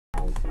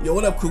Yo,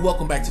 what up, crew?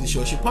 Welcome back to the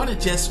show. It's your partner,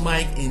 Just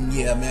Mike, and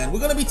yeah, man, we're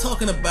gonna be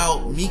talking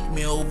about Meek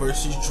Mill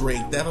versus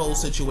Drake, that whole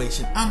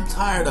situation. I'm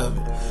tired of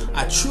it.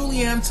 I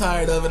truly am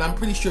tired of it. I'm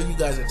pretty sure you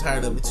guys are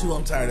tired of it too.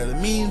 I'm tired of the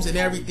memes and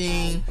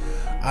everything.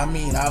 I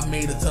mean, I've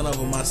made a ton of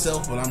them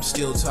myself, but I'm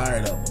still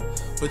tired of them.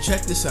 But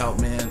check this out,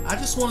 man. I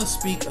just want to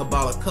speak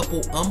about a couple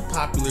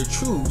unpopular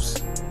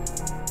truths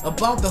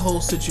about the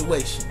whole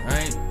situation,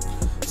 right?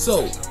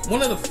 So,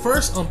 one of the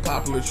first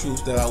unpopular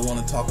truths that I want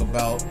to talk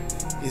about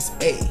is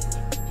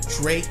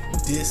Drake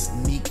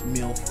dissed Meek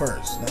Mill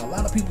first. Now, a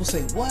lot of people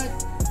say, what?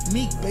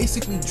 Meek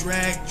basically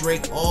dragged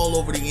Drake all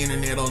over the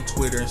internet on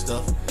Twitter and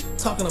stuff,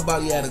 talking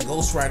about he had a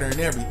ghostwriter and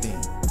everything.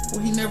 Well,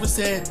 he never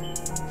said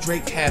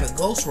Drake had a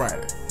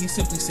ghostwriter. He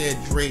simply said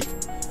Drake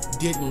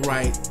didn't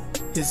write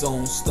his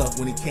own stuff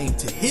when it came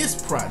to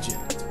his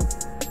project.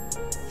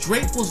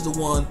 Drake was the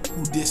one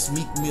who dissed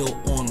Meek Mill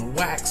on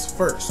wax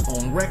first,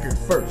 on record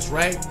first,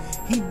 right?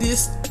 He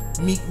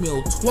dissed Meek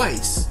Mill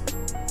twice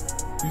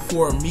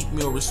before Meek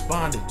Mill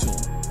responded to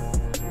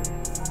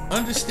him.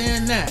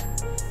 Understand that.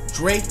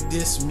 Drake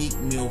dissed Meek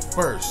Mill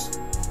first.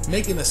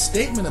 Making a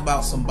statement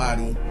about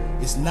somebody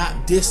is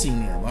not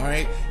dissing them,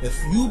 alright? If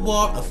you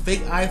bought a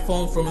fake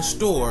iPhone from a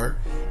store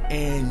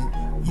and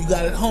you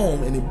got it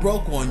home and it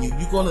broke on you,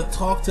 you're going to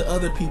talk to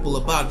other people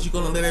about it. You're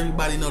going to let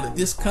everybody know that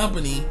this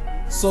company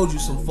sold you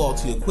some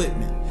faulty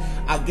equipment.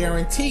 I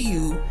guarantee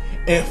you,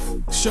 if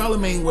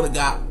Charlemagne would have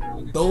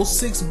got those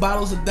 6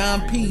 bottles of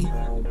Dom P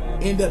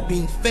end up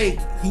being fake,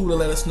 he would have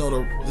let us know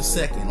the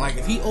second. Like,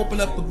 if he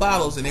opened up the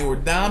bottles and they were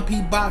Dom P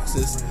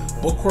boxes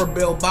or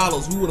Corbel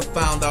bottles, we would have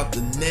found out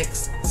the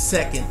next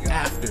second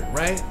after,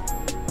 right?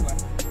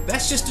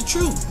 That's just the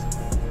truth.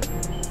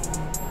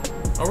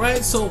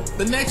 Alright, so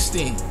the next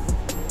thing,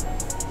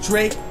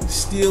 Drake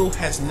still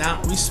has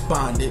not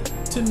responded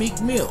to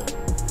Meek Mill.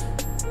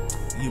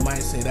 You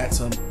might say that's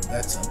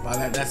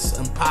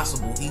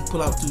impossible. He put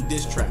out 2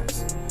 diss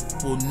tracks.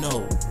 Well,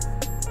 no.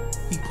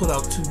 He put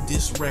out 2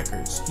 diss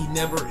records. He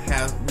never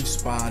has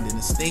responded in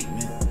a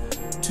statement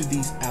to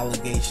these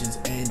allegations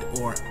and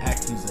or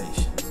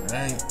accusations.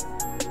 Alright?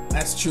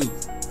 That's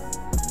truth.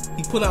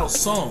 He put out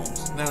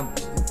songs. Now,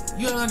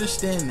 you gotta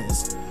understand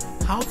this.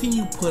 How can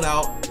you put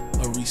out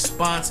a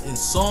response in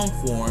song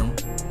form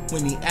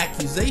when the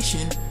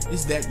accusation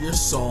is that your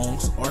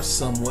songs are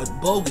somewhat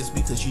bogus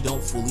because you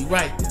don't fully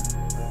write them?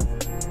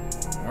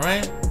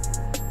 Alright?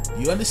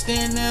 You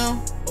understand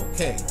now?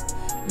 Okay.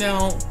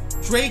 Now,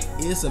 Drake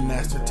is a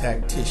master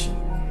tactician.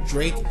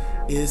 Drake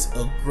is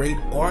a great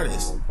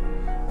artist.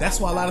 That's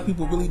why a lot of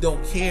people really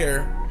don't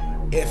care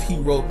if he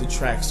wrote the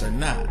tracks or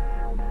not.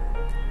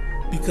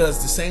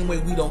 Because the same way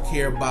we don't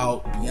care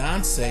about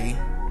Beyonce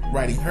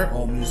writing her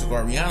own music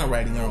or Rihanna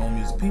writing her own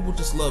music, people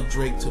just love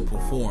Drake to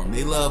perform.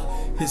 They love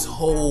his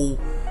whole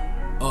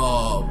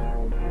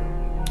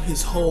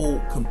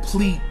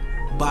complete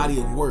body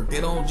of work. They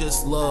don't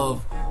just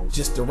love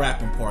just the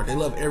rapping part. They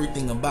love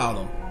everything about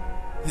him.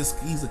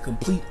 He's a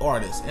complete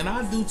artist, and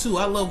I do too.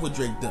 I love what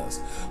Drake does,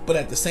 but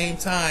at the same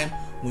time,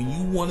 when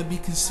you want to be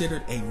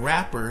considered a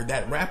rapper,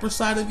 that rapper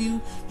side of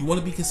you want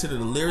to be considered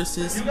a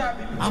lyricist,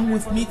 I'm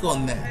with Meek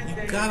on that. You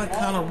gotta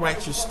kind of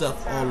write your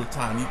stuff all the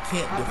time. You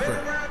can't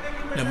defer.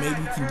 Now maybe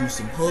you can do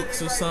some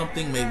hooks or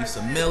something, maybe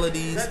some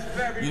melodies,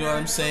 you know what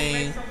I'm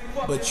saying,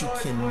 but you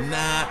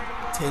cannot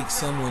take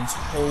someone's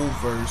whole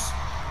verse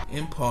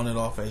and pawn it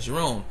off as your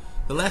own.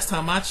 The last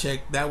time I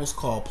checked, that was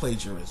called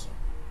plagiarism.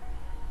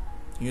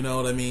 You know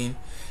what I mean?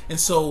 And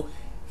so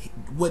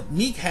what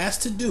Meek has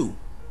to do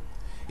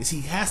is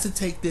he has to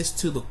take this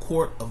to the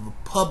court of the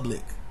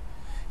public.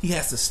 He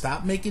has to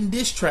stop making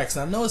diss tracks.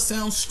 I know it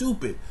sounds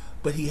stupid,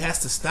 but he has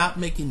to stop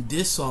making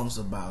diss songs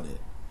about it.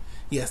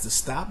 He has to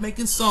stop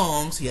making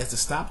songs. He has to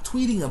stop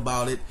tweeting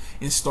about it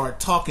and start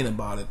talking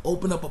about it.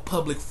 Open up a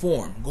public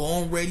forum. Go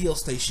on radio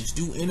stations.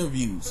 Do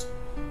interviews.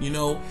 You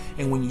know?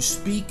 And when you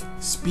speak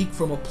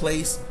from a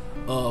place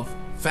of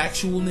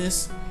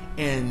factualness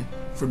and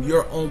from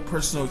your own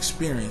personal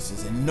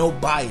experiences and no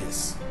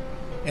bias.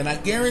 And I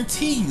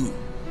guarantee you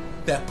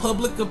that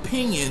public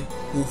opinion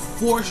will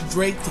force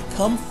Drake to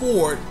come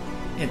forward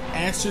and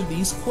answer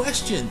these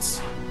questions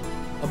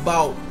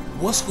about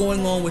what's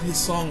going on with his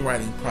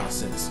songwriting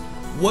process.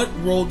 What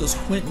role does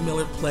Quentin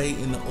Miller play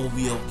in the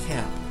OVO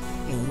camp?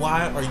 And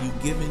why are you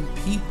giving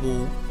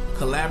people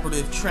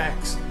collaborative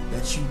tracks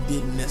that you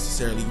didn't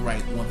necessarily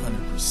write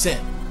 100%?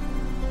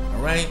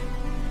 Alright?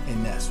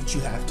 And that's what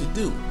you have to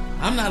do.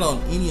 I'm not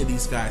on any of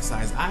these guys'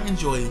 sides. I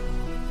enjoy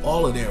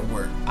all of their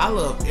work. I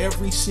love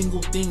every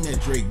single thing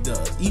that Drake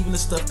does. Even the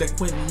stuff that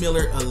Quentin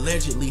Miller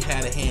allegedly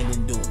had a hand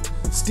in doing.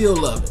 Still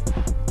love it.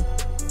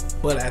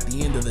 But at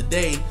the end of the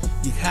day,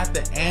 you have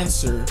to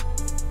answer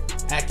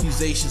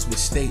accusations with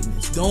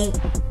statements.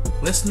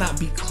 Let's not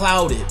be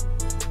clouded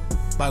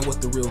by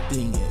what the real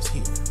thing is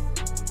here.